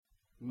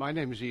My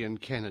name is Ian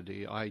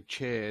Kennedy. I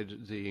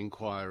chaired the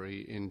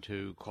inquiry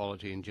into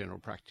quality in general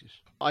practice.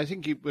 I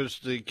think it was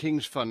the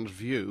King's Fund's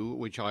view,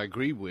 which I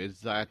agree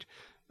with, that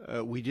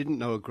we didn't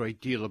know a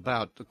great deal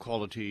about the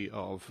quality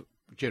of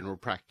general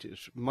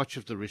practice. Much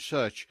of the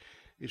research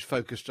is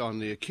focused on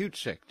the acute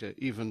sector,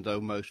 even though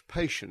most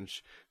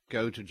patients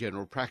go to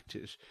general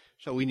practice.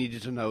 So we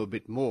needed to know a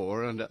bit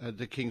more, and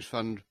the King's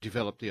Fund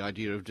developed the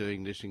idea of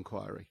doing this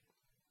inquiry.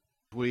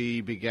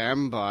 We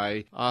began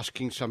by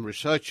asking some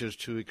researchers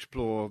to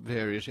explore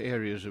various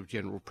areas of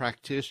general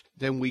practice.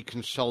 Then we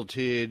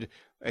consulted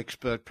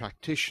expert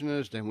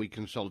practitioners. Then we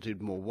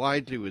consulted more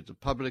widely with the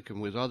public and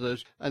with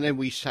others. And then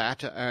we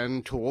sat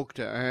and talked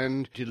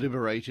and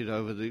deliberated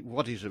over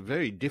what is a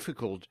very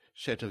difficult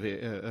set of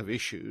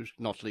issues,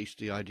 not least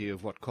the idea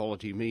of what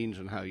quality means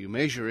and how you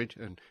measure it,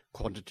 and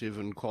quantitative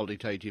and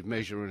qualitative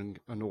measuring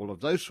and all of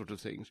those sort of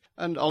things,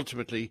 and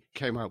ultimately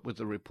came out with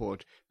the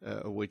report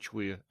which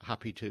we're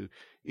happy to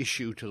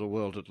issue to the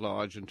world at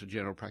large and to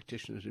general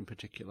practitioners in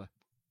particular.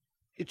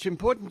 It's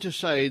important to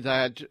say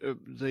that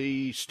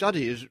the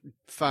studies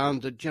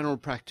found that general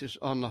practice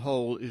on the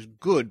whole is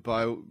good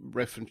by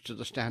reference to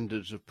the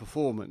standards of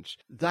performance.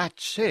 That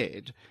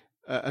said,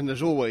 and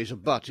there's always a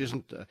but,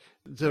 isn't there?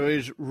 There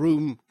is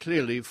room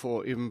clearly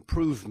for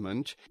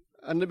improvement.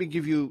 And let me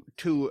give you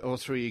 2 or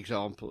 3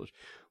 examples.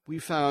 We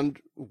found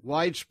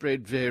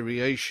widespread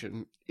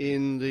variation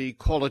in the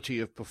quality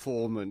of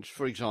performance,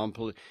 for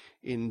example,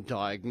 in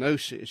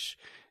diagnosis,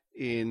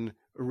 in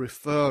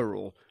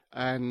referral,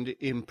 and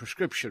in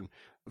prescription.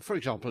 For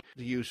example,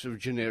 the use of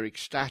generic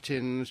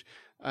statins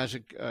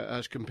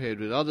as compared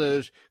with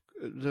others,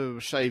 the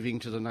saving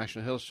to the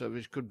National Health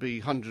Service could be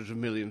hundreds of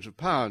millions of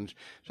pounds.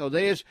 So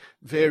there's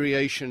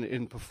variation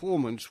in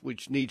performance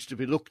which needs to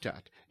be looked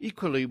at.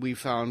 Equally, we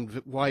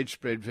found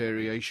widespread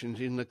variations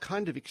in the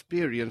kind of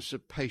experience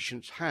that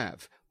patients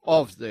have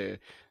of their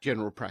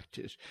general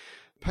practice.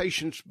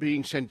 Patients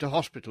being sent to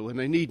hospital when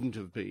they needn't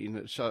have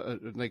been, so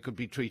they could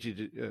be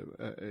treated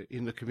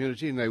in the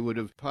community, and they would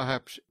have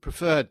perhaps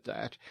preferred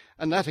that.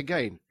 And that,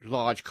 again,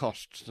 large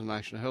costs to the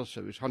National Health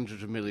Service,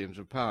 hundreds of millions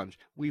of pounds.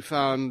 We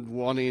found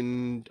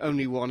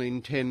only 1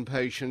 in 10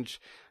 patients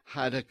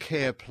had a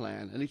care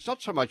plan. And it's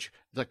not so much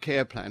the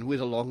care plan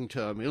with a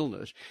long-term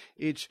illness,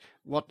 it's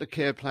what the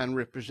care plan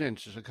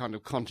represents as a kind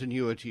of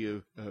continuity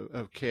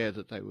of care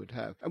that they would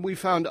have. And we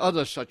found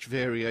other such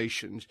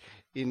variations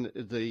in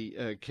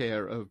the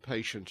care of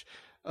patients.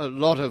 A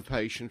lot of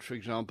patients, for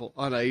example,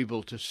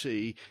 unable to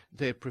see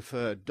their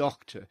preferred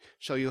doctor.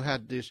 So you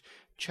had this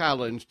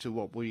challenge to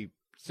what we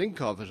think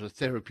of as a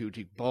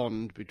therapeutic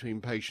bond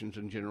between patients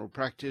and general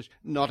practice,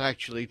 not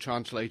actually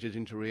translated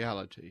into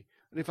reality.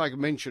 And if I could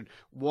mention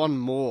one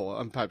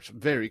more, and perhaps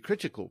very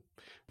critical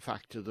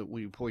factor that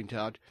we point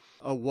out,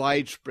 a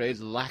widespread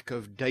lack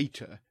of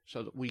data,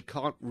 so that we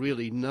can't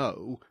really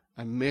know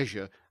and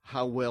measure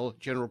how well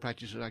general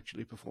practice is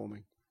actually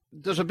performing.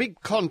 There's a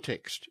big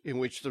context in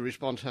which the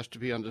response has to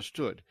be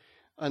understood,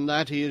 and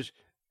that is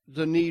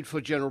the need for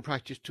general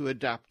practice to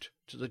adapt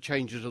to the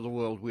changes of the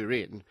world we're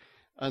in.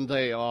 And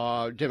they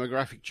are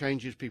demographic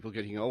changes, people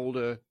getting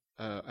older,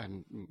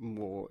 and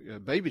more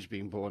babies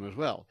being born as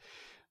well.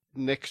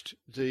 Next,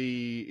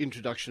 the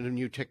introduction of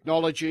new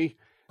technology,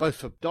 both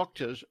for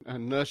doctors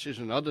and nurses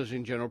and others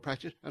in general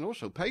practice, and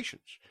also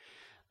patients.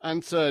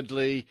 And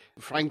thirdly,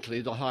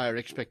 frankly, the higher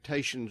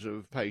expectations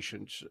of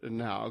patients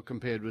now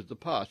compared with the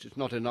past. It's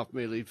not enough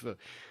merely for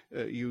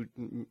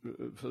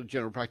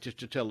general practice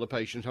to tell the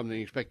patient something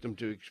and expect them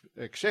to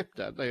accept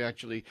that. They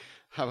actually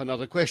have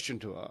another question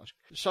to ask.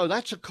 So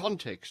that's a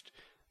context.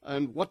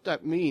 And what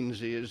that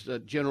means is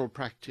that general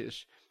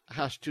practice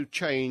has to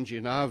change,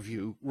 in our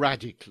view,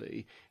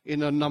 radically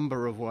in a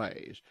number of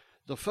ways.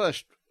 The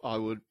first I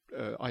would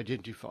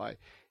identify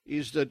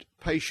is that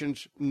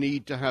patients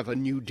need to have a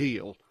new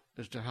deal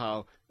as to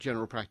how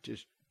general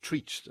practice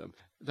treats them.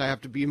 They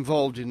have to be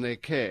involved in their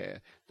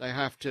care. They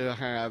have to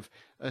have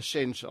a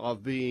sense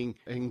of being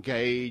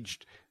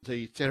engaged.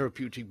 The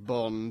therapeutic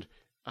bond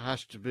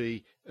has to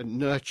be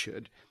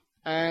nurtured.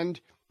 And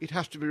it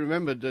has to be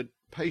remembered that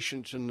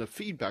patients and the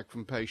feedback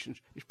from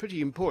patients is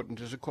pretty important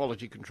as a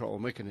quality control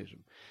mechanism.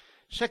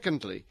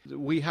 Secondly,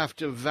 we have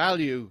to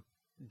value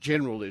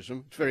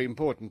generalism. It's very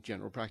important,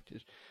 general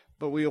practice.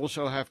 But we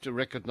also have to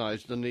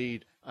recognize the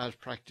need, as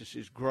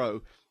practices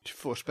grow,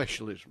 for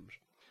specialisms.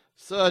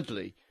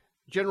 Thirdly,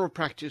 general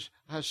practice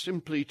has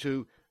simply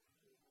to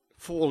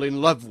fall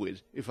in love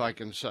with, if I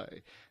can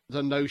say,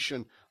 the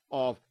notion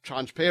of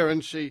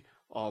transparency,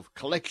 of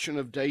collection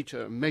of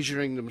data,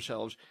 measuring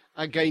themselves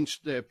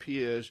against their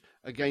peers,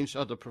 against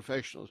other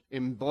professionals,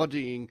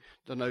 embodying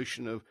the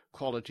notion of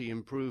quality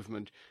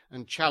improvement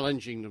and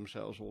challenging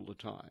themselves all the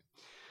time.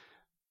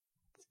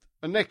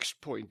 The next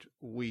point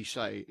we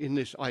say in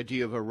this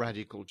idea of a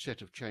radical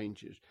set of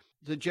changes,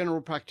 the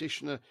general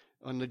practitioner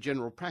and the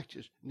general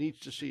practice needs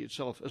to see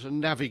itself as a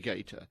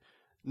navigator,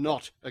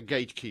 not a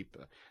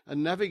gatekeeper,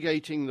 and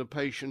navigating the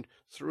patient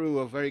through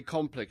a very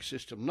complex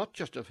system, not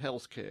just of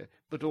healthcare,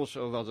 but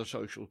also of other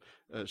social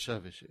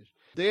services.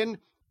 Then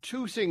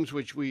two things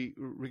which we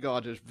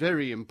regard as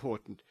very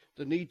important: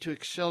 the need to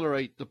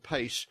accelerate the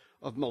pace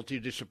of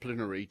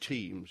multidisciplinary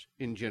teams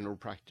in general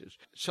practice,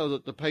 so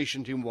that the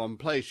patient in one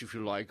place, if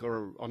you like,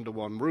 or under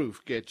one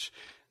roof, gets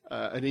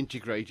an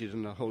integrated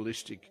and a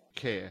holistic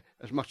care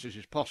as much as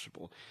is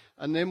possible.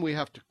 And then we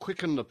have to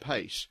quicken the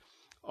pace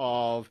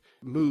of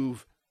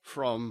move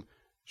from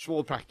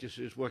small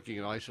practices working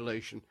in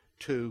isolation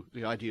to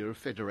the idea of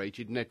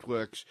federated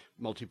networks,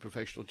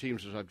 multi-professional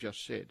teams, as I've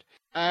just said.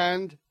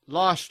 And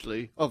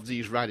lastly, of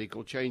these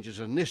radical changes,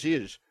 and this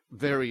is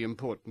very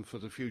important for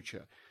the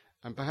future,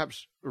 and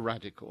perhaps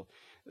radical,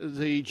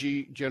 the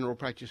general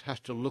practice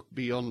has to look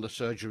beyond the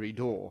surgery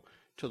door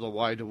to the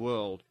wider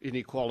world,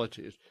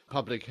 inequalities,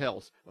 public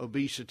health,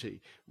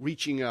 obesity,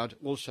 reaching out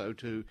also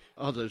to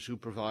others who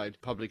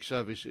provide public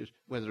services,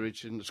 whether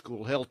it's in the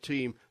school health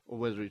team or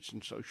whether it's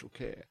in social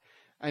care.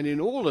 And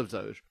in all of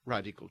those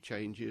radical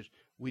changes,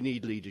 we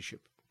need leadership.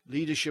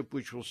 Leadership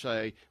which will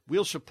say,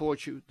 we'll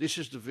support you, this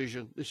is the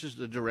vision, this is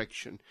the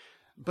direction.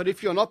 But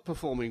if you're not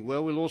performing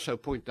well, we'll also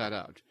point that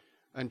out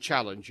and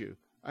challenge you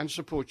and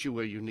support you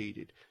where you need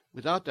it.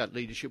 Without that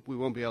leadership, we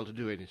won't be able to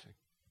do anything.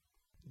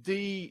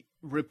 The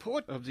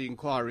report of the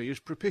inquiry is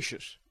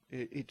propitious.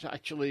 It's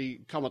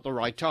actually come at the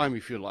right time,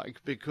 if you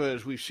like,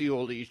 because we see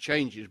all these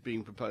changes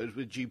being proposed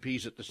with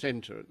GPs at the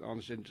centre, on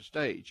the centre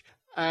stage.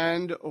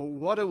 And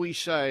what are we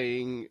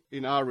saying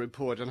in our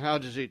report, and how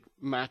does it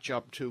match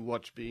up to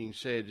what's being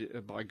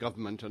said by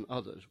government and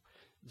others?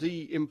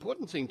 The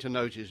important thing to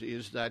notice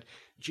is that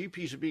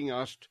GPs are being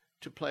asked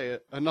to play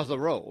another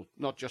role,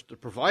 not just the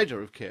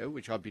provider of care,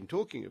 which I've been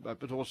talking about,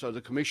 but also the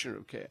commissioner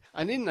of care.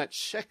 And in that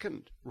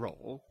second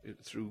role,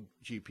 through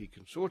GP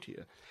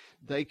consortia,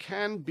 they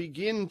can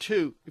begin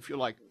to, if you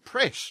like,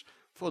 press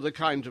for the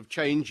kinds of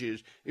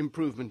changes,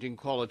 improvement in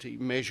quality,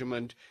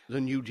 measurement, the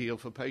New Deal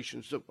for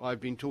patients that I've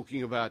been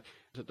talking about,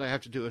 that they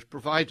have to do as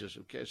providers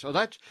of care. So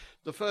that's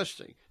the first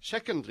thing.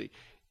 Secondly,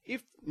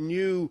 if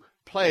new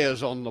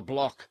players on the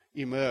block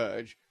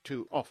emerge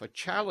to offer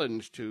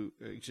challenge to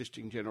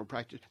existing general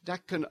practice,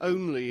 that can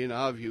only, in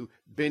our view,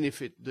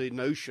 benefit the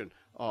notion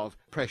of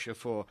pressure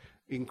for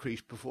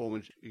increased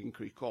performance,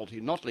 increased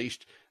quality, not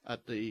least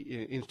at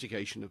the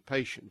instigation of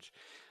patients.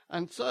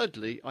 And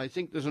thirdly, I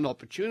think there's an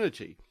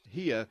opportunity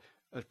here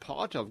as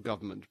part of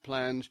government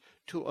plans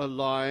to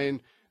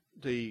align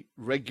the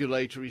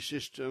regulatory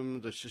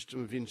system, the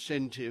system of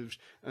incentives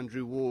and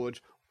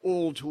rewards,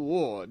 all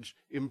towards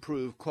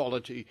improved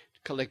quality,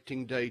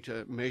 collecting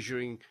data,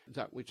 measuring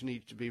that which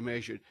needs to be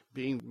measured,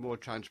 being more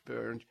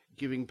transparent,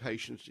 giving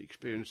patients the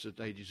experience that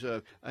they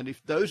deserve. And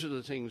if those are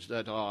the things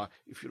that are,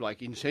 if you like,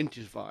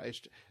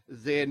 incentivized,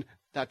 then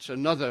that's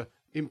another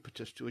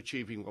impetus to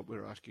achieving what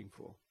we're asking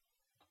for.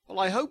 Well,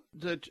 I hope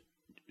that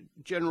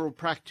general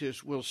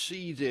practice will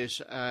see this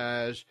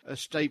as a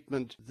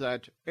statement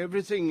that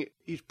everything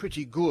is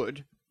pretty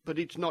good, but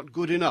it's not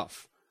good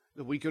enough,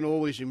 that we can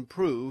always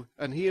improve.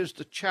 And here's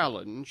the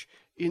challenge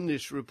in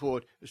this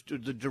report as to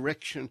the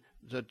direction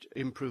that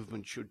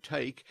improvement should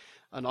take.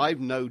 And I've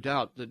no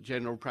doubt that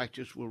general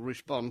practice will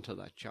respond to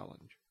that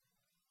challenge.